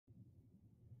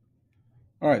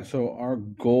All right, so our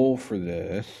goal for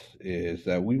this is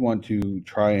that we want to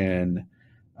try and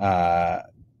uh,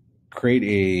 create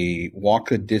a walk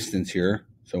the distance here.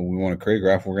 So we want to create a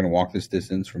graph. We're going to walk this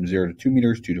distance from 0 to 2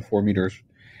 meters, 2 to 4 meters.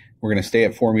 We're going to stay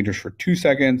at 4 meters for 2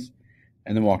 seconds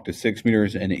and then walk to 6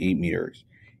 meters and 8 meters.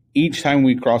 Each time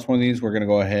we cross one of these, we're going to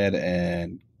go ahead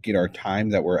and get our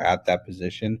time that we're at that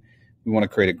position. We want to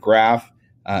create a graph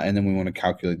and then we want to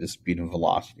calculate the speed and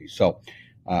velocity. So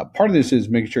part of this is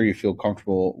making sure you feel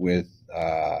comfortable with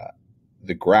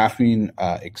the graphing,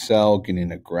 Excel,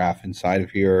 getting a graph inside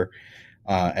of here,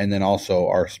 and then also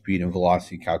our speed and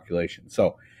velocity calculation.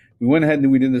 So we went ahead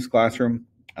and we did this classroom.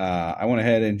 I went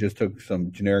ahead and just took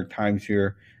some generic times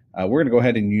here. We're going to go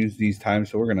ahead and use these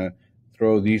times. So we're going to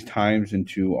throw these times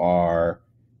into our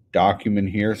document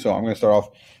here. So I'm going to start off.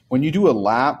 When you do a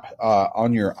lap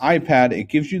on your iPad, it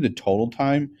gives you the total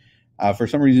time. For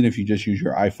some reason, if you just use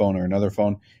your iPhone or another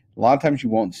phone, a lot of times you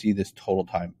won't see this total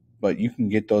time, but you can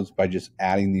get those by just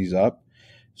adding these up.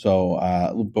 So,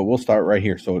 but we'll start right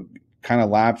here. So it kind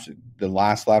of laps, the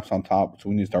last lap's on top. So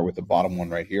we need to start with the bottom one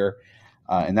right here.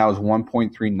 And that was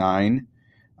 1.39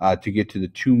 to get to the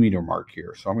 2 meter mark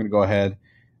here. So I'm going to go ahead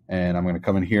and I'm going to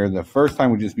come in here. The first time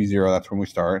would just be 0. That's when we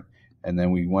start. And then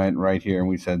we went right here and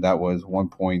we said that was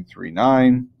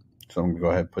 1.39. So I'm going to go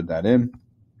ahead and put that in.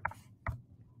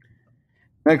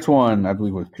 Next one, I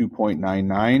believe, was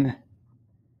 2.99.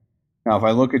 Now, if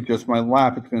I look at just my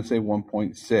lap, it's going to say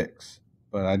 1.6.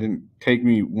 But I didn't take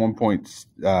me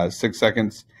 1.6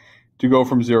 seconds to go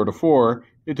from 0 to 4.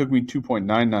 It took me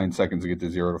 2.99 seconds to get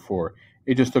to 0 to 4.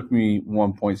 It just took me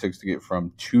 1.6 to get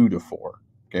from 2 to 4.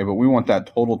 Okay, but we want that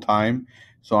total time.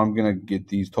 So I'm going to get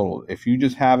these total. If you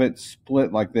just have it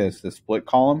split like this, the split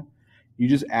column, you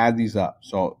just add these up.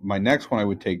 So my next one, I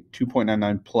would take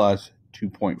 2.99 plus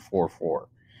 2.44.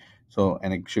 So,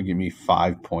 and it should give me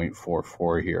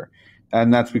 5.44 here.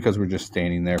 And that's because we're just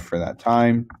standing there for that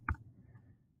time.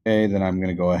 Okay, then I'm going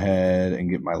to go ahead and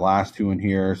get my last two in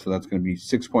here. So that's going to be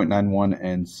 6.91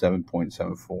 and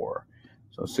 7.74.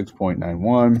 So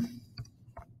 6.91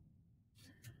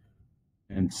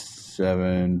 and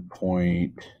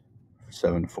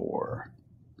 7.74.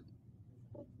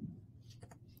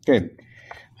 Okay.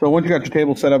 So once you got your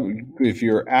table set up, if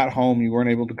you're at home, you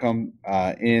weren't able to come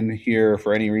in here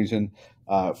for any reason,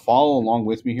 follow along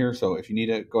with me here. So if you need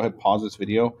to, go ahead, pause this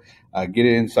video, get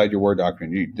it inside your Word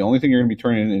document. The only thing you're going to be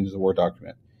turning in is the Word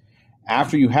document.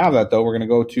 After you have that, though, we're going to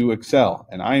go to Excel.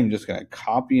 And I am just going to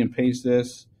copy and paste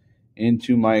this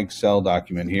into my Excel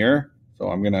document here.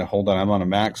 So I'm going to, hold on, I'm on a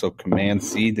Mac, so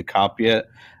Command-C to copy it.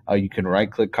 You can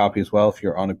right-click copy as well. If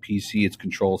you're on a PC, it's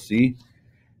Control-C.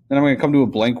 Then I'm going to come to a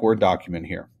blank Word document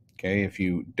here. Okay, if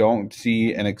you don't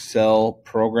see an Excel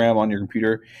program on your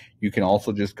computer, you can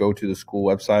also just go to the school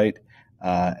website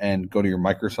and go to your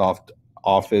Microsoft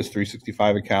Office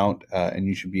 365 account, and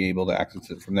you should be able to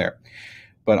access it from there.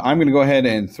 But I'm going to go ahead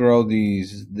and throw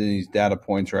these data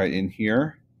points right in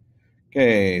here.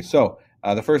 Okay, so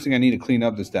the first thing I need to clean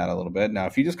up this data a little bit. Now,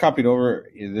 if you just copied over,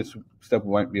 this step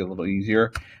might be a little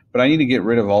easier, but I need to get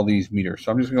rid of all these meters.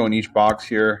 So I'm just going to go in each box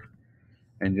here.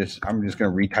 And I'm just going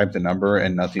to retype the number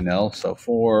and nothing else. So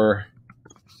 4,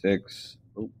 6,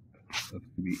 that's going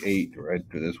to be 8 right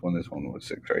for this one. This one was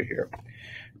 6 right here.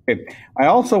 Okay. I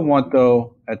also want,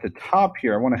 though, at the top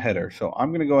here, I want a header. So I'm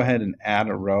going to go ahead and add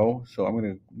a row. So I'm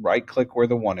going to right-click where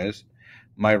the 1 is.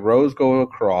 My rows go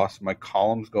across. My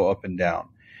columns go up and down.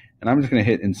 And I'm just going to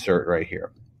hit Insert right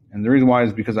here. And the reason why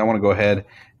is because I want to go ahead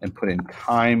and put in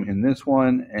time in this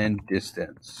one and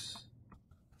distance.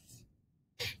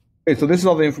 Okay, so this is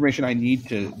all the information I need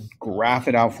to graph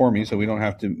it out for me so we don't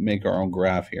have to make our own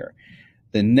graph here.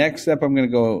 The next step I'm going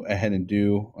to go ahead and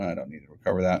do, I don't need to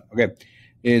recover that, okay,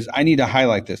 is I need to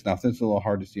highlight this. Now, if this is a little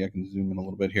hard to see, I can zoom in a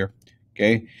little bit here.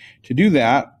 Okay, to do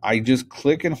that, I just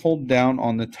click and hold down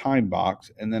on the time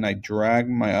box, and then I drag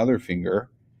my other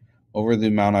finger over the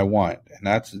amount I want, and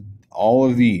that's all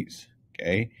of these,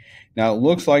 okay? Now, it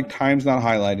looks like time's not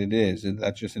highlighted. It is.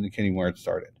 That's just indicating where it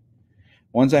started.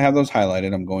 Once I have those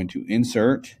highlighted, I'm going to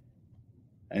Insert,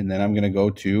 and then I'm going to go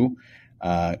to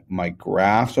my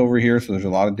graphs over here. So there's a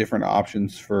lot of different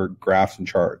options for graphs and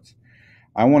charts.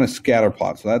 I want a scatter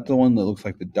plot. So that's the one that looks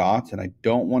like the dots, and I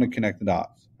don't want to connect the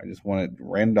dots. I just want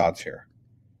random dots here.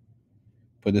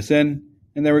 Put this in,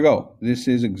 and there we go. This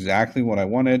is exactly what I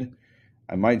wanted.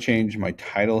 I might change my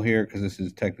title here because this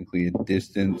is technically a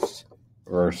distance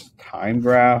versus time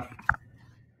graph.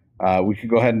 We could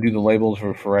go ahead and do the labels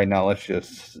for right now. Let's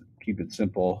just keep it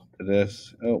simple to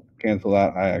this. Oh, cancel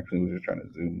that. I actually was just trying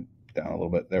to zoom down a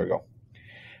little bit. There we go.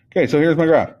 Okay, so here's my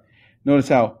graph. Notice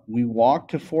how we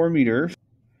walked to 4 meters.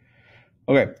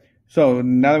 Okay, So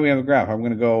now that we have a graph, I'm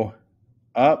going to go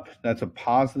up. That's a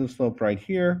positive slope right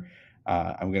here.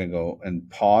 I'm going to go and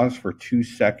pause for 2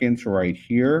 seconds right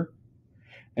here.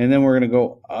 And then we're going to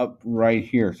go up right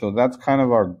here. So that's kind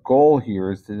of our goal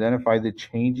here, is to identify the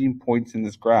changing points in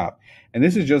this graph. And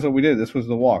this is just what we did. This was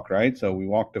the walk, right? So we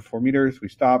walked to 4 meters, we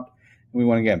stopped, and we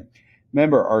went again.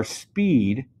 Remember, our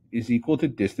speed is equal to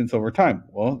distance over time.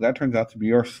 Well, that turns out to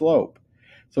be our slope.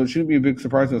 So it shouldn't be a big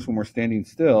surprise to us when we're standing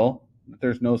still that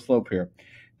there's no slope here.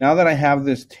 Now that I have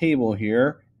this table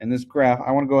here and this graph,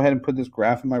 I want to go ahead and put this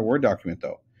graph in my Word document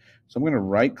though. So I'm going to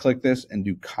right click this and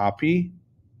do copy,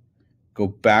 go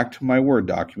back to my Word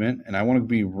document, and I want to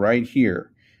be right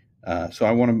here. So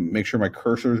I want to make sure my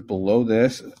cursor is below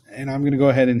this, and I'm going to go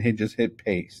ahead and just hit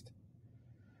paste.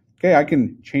 Okay, I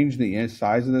can change the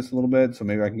size of this a little bit, so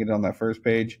maybe I can get it on that first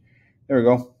page. There we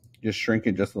go. Just shrink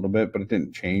it just a little bit, but it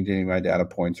didn't change any of my data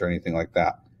points or anything like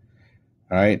that.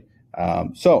 All right,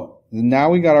 so now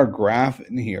we got our graph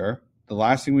in here. The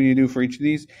last thing we need to do for each of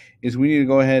these is we need to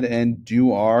go ahead and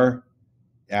do our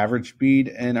average speed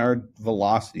and our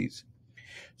velocities.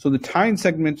 So the time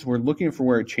segments, we're looking for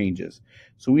where it changes.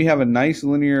 So we have a nice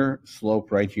linear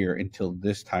slope right here until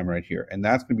this time right here, and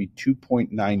that's going to be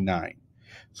 2.99.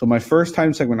 So my first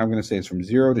time segment, I'm going to say is from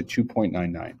 0 to 2.99.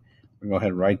 I'm going to go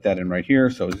ahead and write that in right here.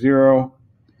 So 0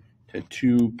 to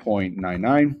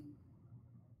 2.99.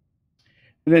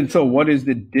 And then, so what is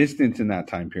the distance in that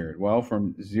time period? Well,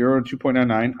 from 0 to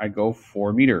 2.99, I go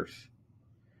 4 meters.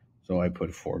 So I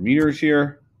put 4 meters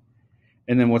here.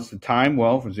 And then what's the time?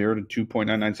 Well, from 0 to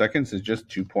 2.99 seconds is just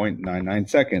 2.99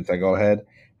 seconds. I go ahead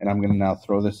and I'm going to now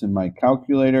throw this in my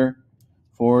calculator.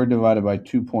 4 divided by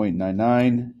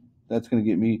 2.99, that's going to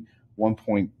get me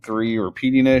 1.3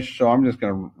 repeating-ish. So I'm just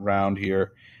going to round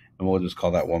here, and we'll just call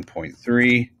that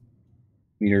 1.3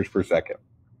 meters per second.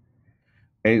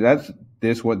 Okay, that's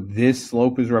what this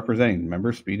slope is representing.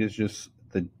 Remember, speed is just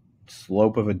the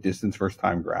slope of a distance versus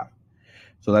time graph.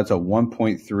 So that's a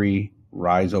 1.3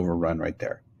 rise over run right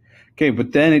there. Okay,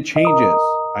 but then it changes.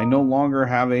 I no longer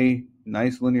have a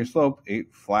nice linear slope.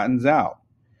 It flattens out.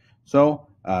 So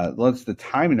let's the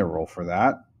time interval for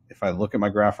that. If I look at my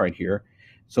graph right here,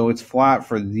 so it's flat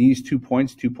for these 2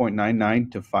 points,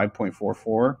 2.99 to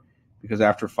 5.44, because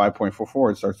after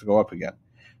 5.44, it starts to go up again.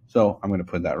 So I'm going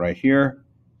to put that right here.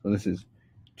 So this is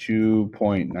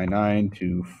 2.99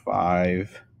 to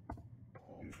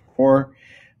 5.44.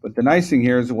 But the nice thing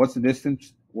here is, what's the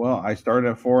distance? Well, I started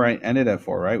at 4, I ended at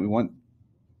 4, right? We want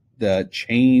the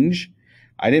change.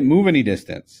 I didn't move any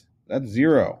distance. That's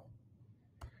 0.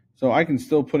 So I can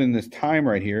still put in this time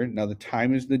right here. Now the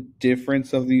time is the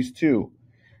difference of these two.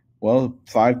 Well,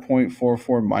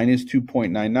 5.44 minus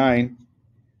 2.99,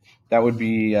 that would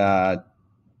be, that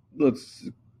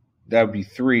would be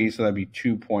 3, so that'd be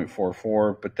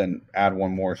 2.44, but then add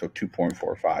one more, so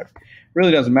 2.45.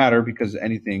 Really doesn't matter, because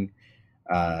anything,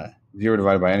 0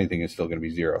 divided by anything is still going to be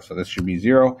 0. So this should be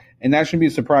 0, and that shouldn't be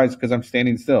a surprise because I'm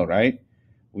standing still, right?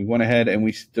 We went ahead and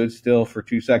we stood still for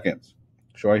 2 seconds.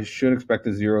 So I should expect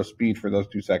a 0 speed for those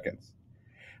 2 seconds.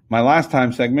 My last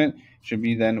time segment should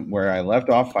be then where I left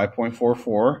off,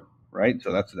 5.44, right?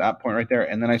 So that's that point right there.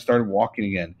 And then I started walking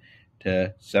again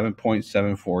to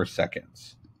 7.74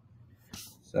 seconds.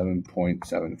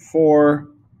 7.74.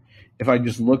 If I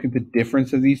just look at the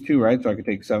difference of these two, right? So I could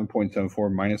take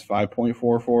 7.74 minus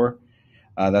 5.44.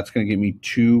 That's going to give me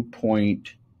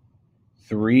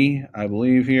 2.3, I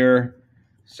believe here,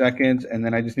 seconds. And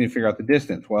then I just need to figure out the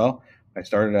distance. Well, I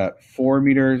started at 4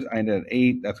 meters. I ended at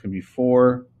 8. That's going to be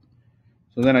 4.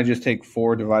 So then I just take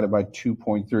 4 divided by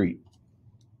 2.3.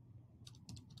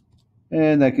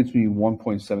 And that gets me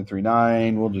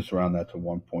 1.739. We'll just round that to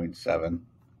 1.7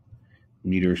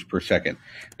 meters per second.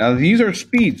 Now, these are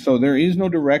speeds, so there is no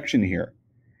direction here.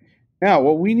 Now,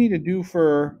 what we need to do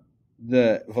for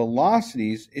the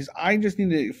velocities is I just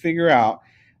need to figure out,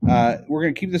 we're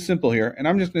going to keep this simple here, and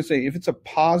I'm just going to say if it's a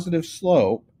positive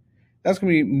slope, that's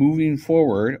going to be moving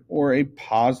forward or a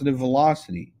positive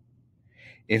velocity.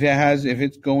 If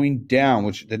it's going down,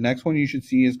 which the next one you should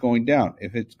see is going down.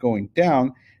 If it's going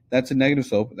down, that's a negative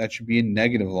slope. That should be a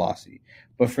negative velocity.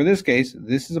 But for this case,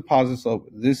 this is a positive slope.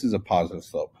 This is a positive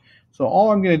slope. So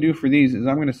all I'm going to do for these is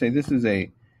I'm going to say this is a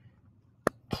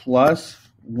plus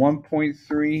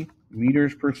 1.3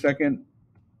 meters per second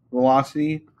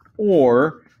velocity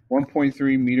or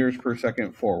 1.3 meters per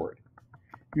second forward.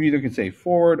 You either can say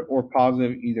forward or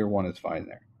positive. Either one is fine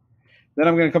there. Then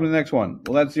I'm going to come to the next one.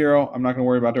 Well, that's 0. I'm not going to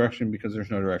worry about direction because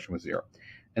there's no direction with 0.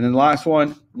 And then the last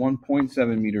one,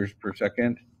 1.7 meters per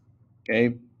second.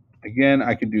 Okay. Again,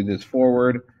 I could do this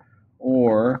forward,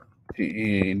 or to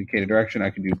indicate a direction, I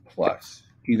could do plus.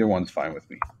 Either one's fine with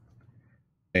me.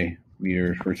 Okay.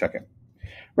 meters per second.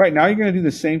 Right, now you're going to do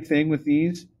the same thing with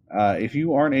these. If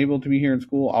you aren't able to be here in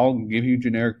school, I'll give you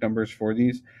generic numbers for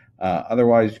these.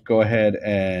 Otherwise, go ahead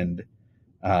and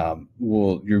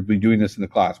you'll be doing this in the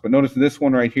class. But notice this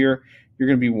one right here, you're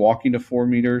going to be walking to 4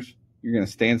 meters. You're going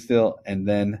to stand still and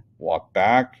then walk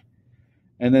back.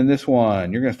 And then this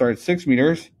one, you're going to start at 6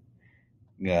 meters,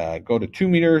 go to 2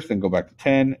 meters, then go back to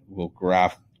 10. We'll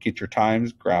get your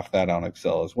times, graph that on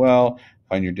Excel as well,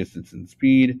 find your distance and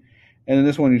speed. And then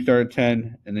this one, you start at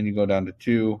 10, and then you go down to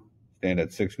 2, stand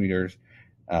at 6 meters.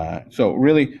 So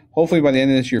really, hopefully by the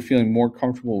end of this, you're feeling more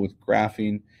comfortable with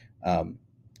graphing.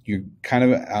 You're kind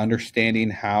of understanding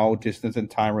how distance and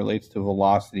time relates to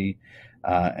velocity,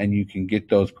 and you can get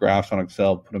those graphs on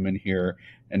Excel, put them in here,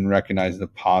 and recognize the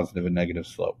positive and negative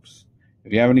slopes.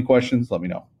 If you have any questions, let me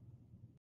know.